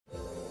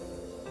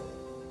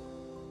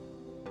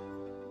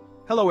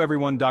Hello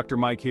everyone, Dr.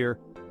 Mike here.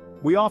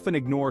 We often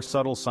ignore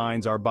subtle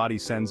signs our body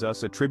sends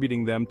us,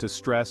 attributing them to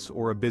stress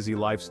or a busy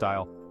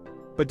lifestyle.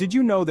 But did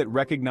you know that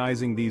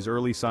recognizing these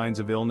early signs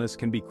of illness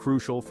can be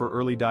crucial for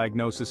early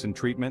diagnosis and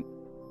treatment?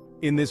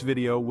 In this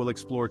video, we'll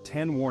explore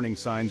 10 warning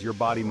signs your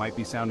body might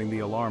be sounding the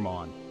alarm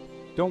on.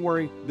 Don't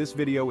worry, this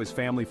video is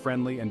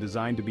family-friendly and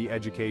designed to be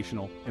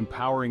educational,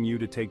 empowering you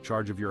to take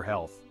charge of your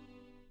health.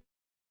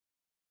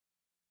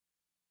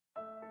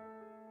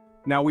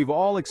 Now, we've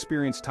all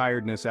experienced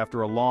tiredness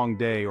after a long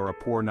day or a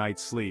poor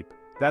night's sleep.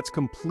 That's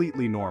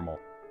completely normal.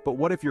 But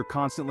what if you're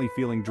constantly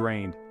feeling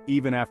drained,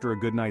 even after a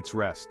good night's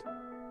rest?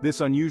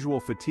 This unusual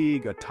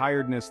fatigue, a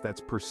tiredness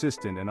that's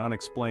persistent and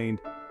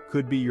unexplained,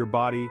 could be your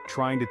body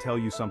trying to tell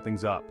you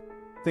something's up.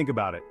 Think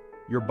about it.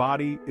 Your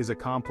body is a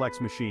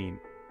complex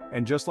machine.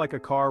 And just like a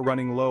car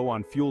running low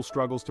on fuel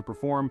struggles to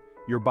perform,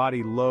 your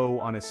body low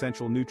on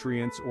essential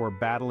nutrients or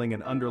battling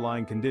an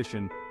underlying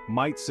condition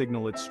might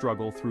signal its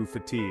struggle through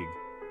fatigue.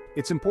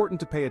 It's important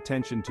to pay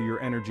attention to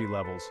your energy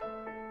levels.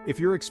 If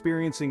you're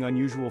experiencing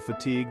unusual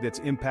fatigue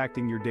that's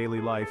impacting your daily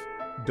life,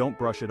 don't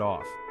brush it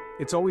off.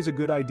 It's always a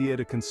good idea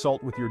to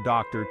consult with your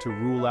doctor to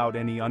rule out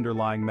any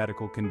underlying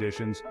medical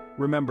conditions.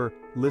 Remember,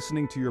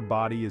 listening to your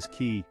body is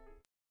key.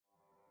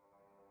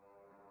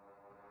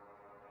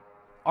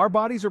 Our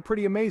bodies are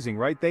pretty amazing,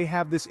 right? They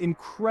have this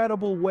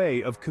incredible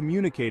way of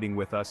communicating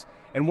with us,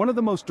 and one of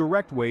the most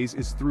direct ways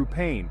is through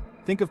pain.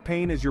 Think of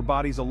pain as your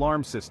body's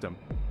alarm system.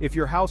 If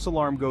your house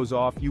alarm goes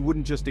off, you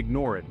wouldn't just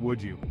ignore it,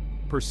 would you?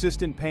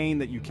 Persistent pain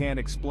that you can't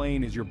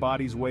explain is your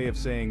body's way of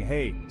saying,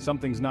 hey,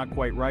 something's not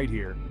quite right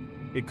here.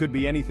 It could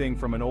be anything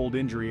from an old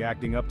injury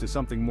acting up to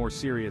something more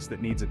serious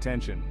that needs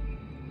attention.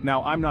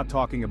 Now, I'm not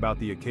talking about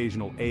the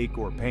occasional ache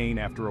or pain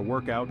after a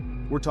workout.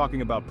 We're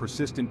talking about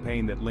persistent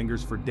pain that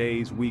lingers for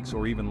days, weeks,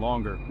 or even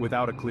longer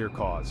without a clear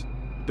cause.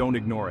 Don't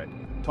ignore it.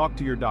 Talk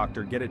to your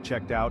doctor, get it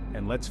checked out,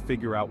 and let's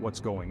figure out what's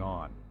going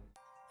on.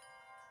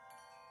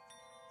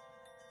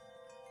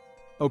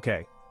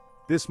 Okay,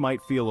 this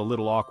might feel a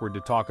little awkward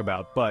to talk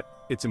about,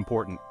 but it's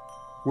important.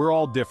 We're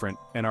all different,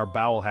 and our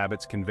bowel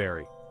habits can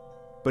vary.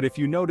 But if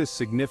you notice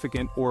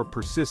significant or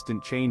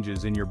persistent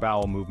changes in your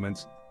bowel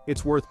movements,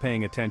 it's worth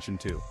paying attention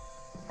to.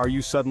 Are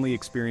you suddenly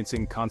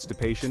experiencing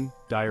constipation,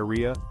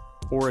 diarrhea,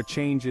 or a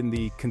change in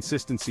the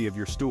consistency of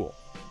your stool?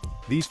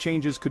 These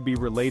changes could be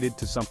related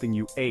to something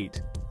you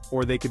ate,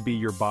 or they could be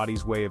your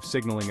body's way of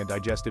signaling a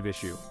digestive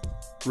issue.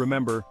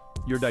 Remember,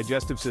 your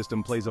digestive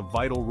system plays a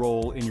vital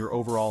role in your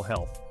overall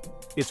health.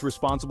 It's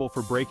responsible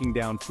for breaking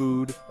down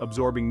food,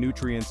 absorbing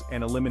nutrients,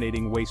 and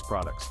eliminating waste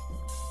products.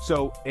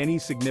 So, any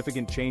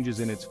significant changes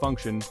in its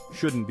function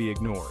shouldn't be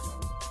ignored.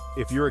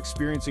 If you're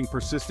experiencing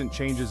persistent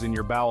changes in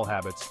your bowel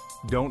habits,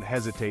 don't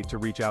hesitate to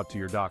reach out to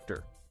your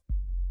doctor.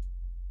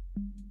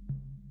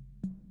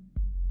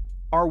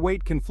 Our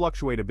weight can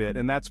fluctuate a bit,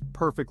 and that's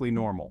perfectly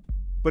normal.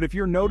 But if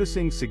you're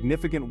noticing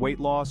significant weight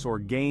loss or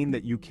gain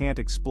that you can't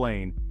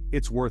explain,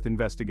 it's worth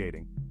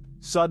investigating.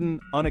 Sudden,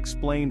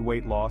 unexplained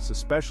weight loss,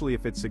 especially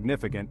if it's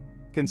significant,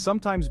 can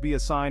sometimes be a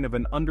sign of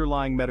an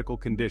underlying medical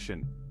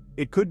condition.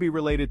 It could be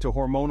related to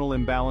hormonal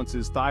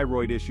imbalances,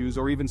 thyroid issues,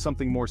 or even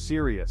something more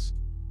serious.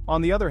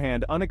 On the other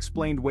hand,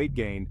 unexplained weight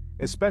gain,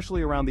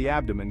 especially around the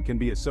abdomen, can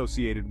be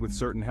associated with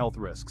certain health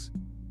risks.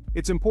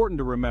 It's important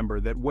to remember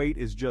that weight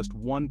is just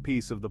one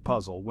piece of the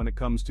puzzle when it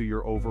comes to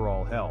your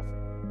overall health.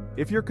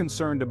 If you're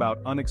concerned about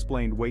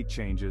unexplained weight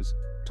changes,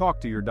 talk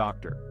to your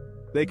doctor.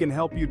 They can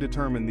help you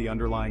determine the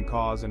underlying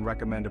cause and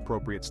recommend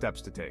appropriate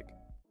steps to take.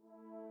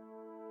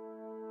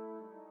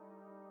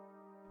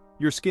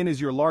 Your skin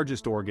is your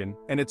largest organ,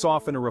 and it's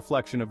often a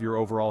reflection of your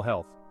overall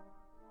health.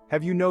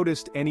 Have you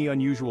noticed any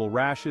unusual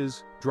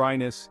rashes,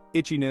 dryness,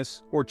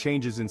 itchiness, or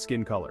changes in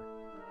skin color?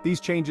 These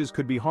changes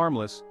could be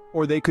harmless,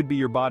 or they could be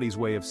your body's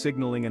way of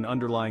signaling an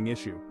underlying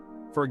issue.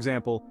 For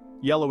example,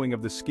 yellowing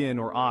of the skin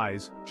or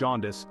eyes,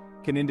 jaundice,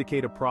 can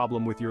indicate a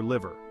problem with your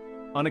liver.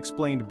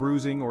 Unexplained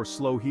bruising or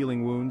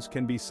slow-healing wounds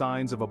can be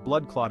signs of a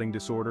blood clotting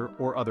disorder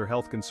or other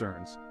health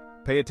concerns.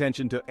 Pay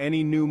attention to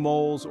any new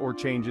moles or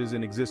changes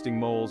in existing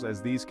moles,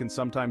 as these can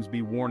sometimes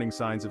be warning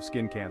signs of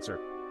skin cancer.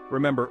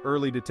 Remember,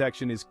 early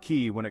detection is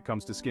key when it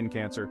comes to skin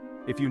cancer.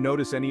 If you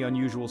notice any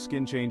unusual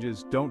skin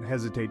changes, don't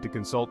hesitate to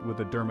consult with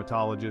a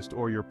dermatologist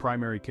or your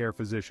primary care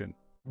physician.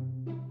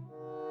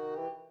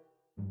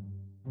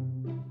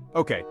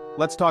 Okay,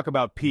 let's talk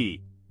about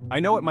pee. I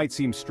know it might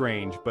seem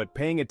strange, but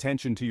paying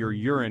attention to your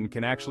urine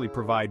can actually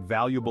provide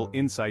valuable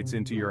insights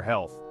into your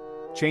health.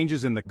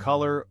 Changes in the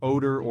color,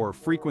 odor, or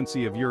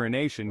frequency of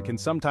urination can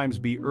sometimes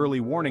be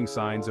early warning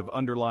signs of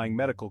underlying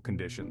medical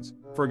conditions.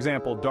 For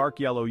example, dark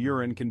yellow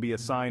urine can be a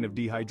sign of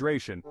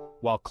dehydration,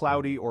 while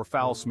cloudy or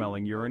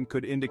foul-smelling urine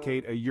could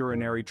indicate a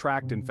urinary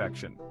tract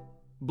infection.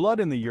 Blood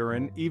in the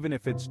urine, even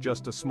if it's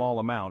just a small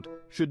amount,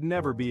 should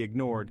never be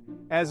ignored,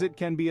 as it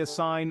can be a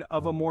sign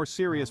of a more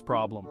serious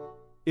problem.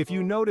 If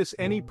you notice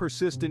any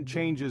persistent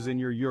changes in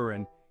your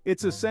urine,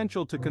 it's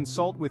essential to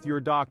consult with your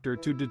doctor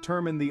to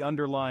determine the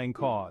underlying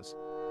cause.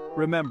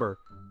 Remember,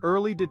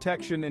 early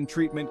detection and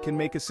treatment can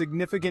make a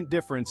significant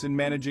difference in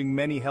managing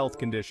many health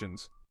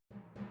conditions.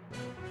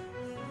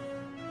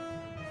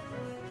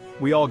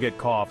 We all get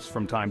coughs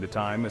from time to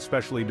time,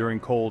 especially during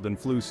cold and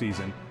flu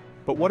season.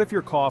 But what if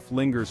your cough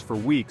lingers for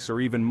weeks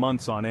or even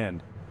months on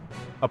end?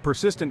 A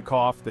persistent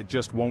cough that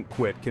just won't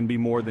quit can be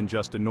more than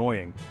just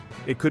annoying.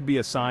 It could be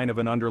a sign of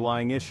an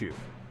underlying issue.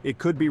 It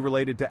could be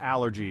related to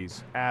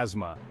allergies,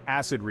 asthma,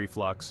 acid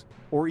reflux,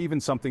 or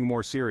even something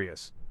more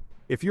serious.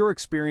 If you're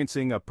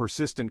experiencing a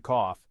persistent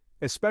cough,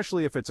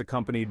 especially if it's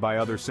accompanied by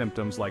other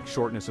symptoms like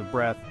shortness of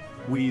breath,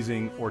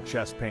 wheezing, or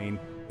chest pain,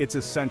 it's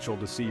essential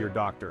to see your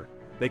doctor.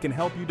 They can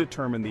help you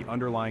determine the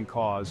underlying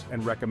cause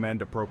and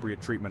recommend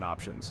appropriate treatment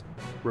options.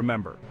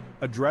 Remember,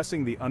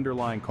 addressing the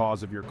underlying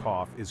cause of your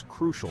cough is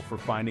crucial for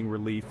finding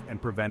relief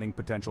and preventing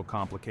potential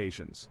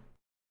complications.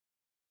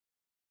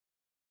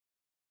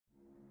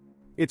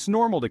 It's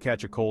normal to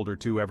catch a cold or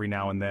two every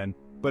now and then,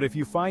 but if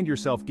you find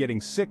yourself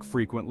getting sick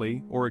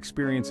frequently or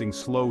experiencing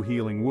slow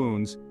healing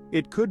wounds,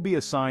 it could be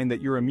a sign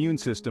that your immune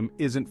system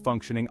isn't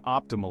functioning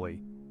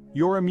optimally.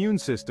 Your immune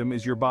system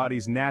is your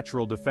body's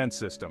natural defense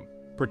system,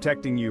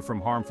 protecting you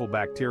from harmful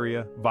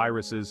bacteria,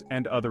 viruses,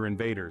 and other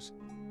invaders.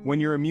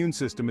 When your immune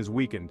system is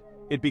weakened,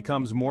 it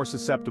becomes more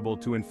susceptible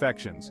to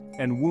infections,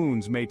 and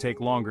wounds may take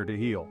longer to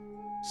heal.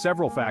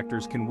 Several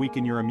factors can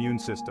weaken your immune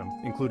system,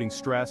 including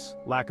stress,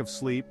 lack of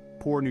sleep,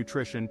 poor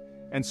nutrition,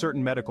 and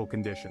certain medical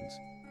conditions.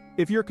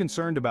 If you're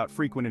concerned about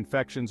frequent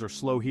infections or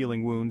slow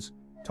healing wounds,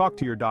 talk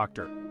to your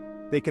doctor.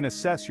 They can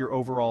assess your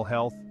overall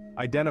health,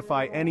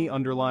 identify any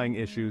underlying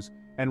issues,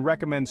 and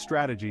recommend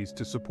strategies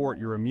to support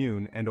your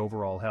immune and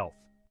overall health.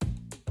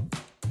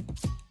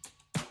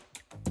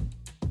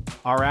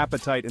 Our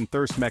appetite and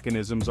thirst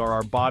mechanisms are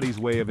our body's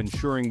way of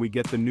ensuring we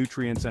get the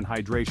nutrients and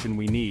hydration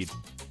we need.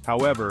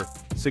 However,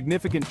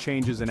 significant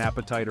changes in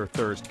appetite or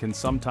thirst can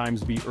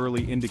sometimes be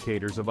early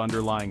indicators of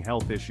underlying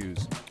health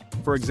issues.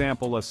 For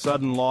example, a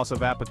sudden loss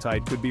of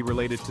appetite could be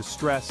related to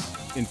stress,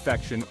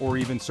 infection, or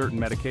even certain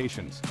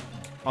medications.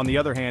 On the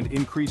other hand,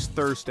 increased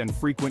thirst and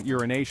frequent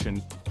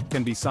urination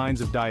can be signs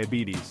of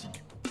diabetes,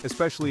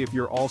 especially if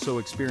you're also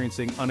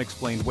experiencing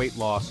unexplained weight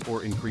loss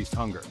or increased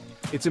hunger.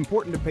 It's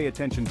important to pay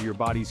attention to your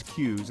body's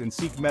cues and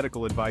seek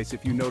medical advice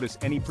if you notice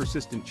any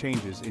persistent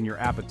changes in your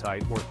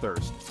appetite or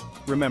thirst.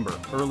 Remember,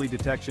 early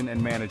detection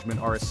and management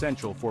are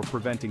essential for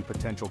preventing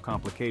potential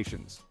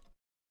complications.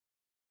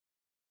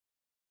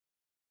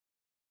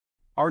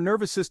 Our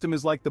nervous system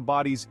is like the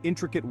body's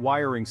intricate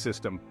wiring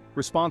system,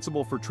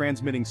 responsible for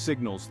transmitting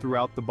signals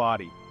throughout the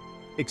body.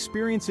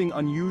 Experiencing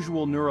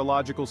unusual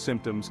neurological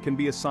symptoms can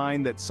be a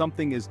sign that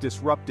something is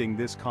disrupting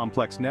this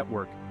complex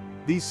network.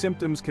 These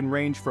symptoms can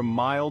range from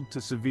mild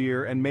to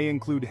severe and may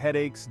include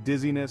headaches,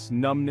 dizziness,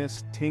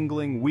 numbness,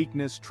 tingling,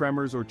 weakness,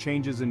 tremors, or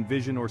changes in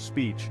vision or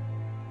speech.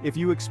 If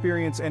you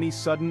experience any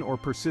sudden or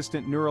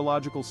persistent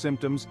neurological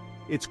symptoms,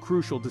 it's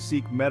crucial to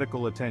seek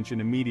medical attention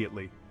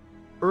immediately.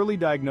 Early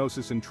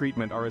diagnosis and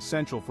treatment are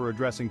essential for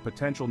addressing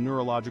potential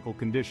neurological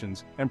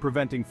conditions and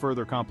preventing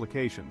further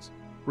complications.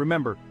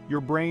 Remember,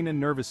 your brain and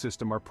nervous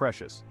system are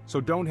precious, so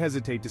don't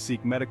hesitate to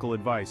seek medical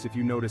advice if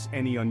you notice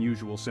any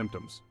unusual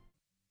symptoms.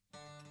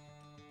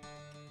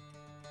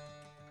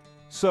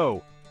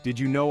 So, did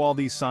you know all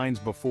these signs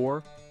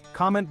before?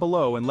 Comment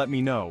below and let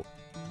me know.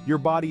 Your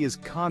body is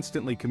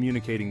constantly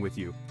communicating with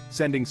you,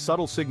 sending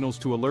subtle signals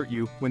to alert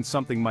you when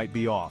something might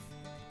be off.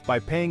 By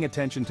paying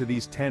attention to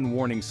these 10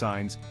 warning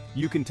signs,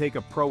 you can take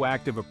a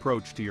proactive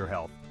approach to your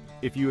health.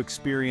 If you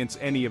experience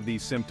any of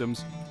these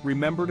symptoms,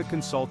 remember to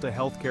consult a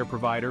healthcare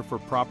provider for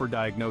proper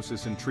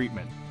diagnosis and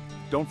treatment.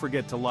 Don't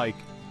forget to like,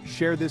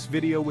 share this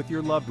video with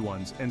your loved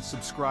ones, and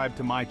subscribe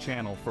to my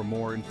channel for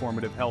more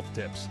informative health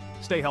tips.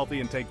 Stay healthy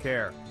and take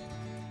care.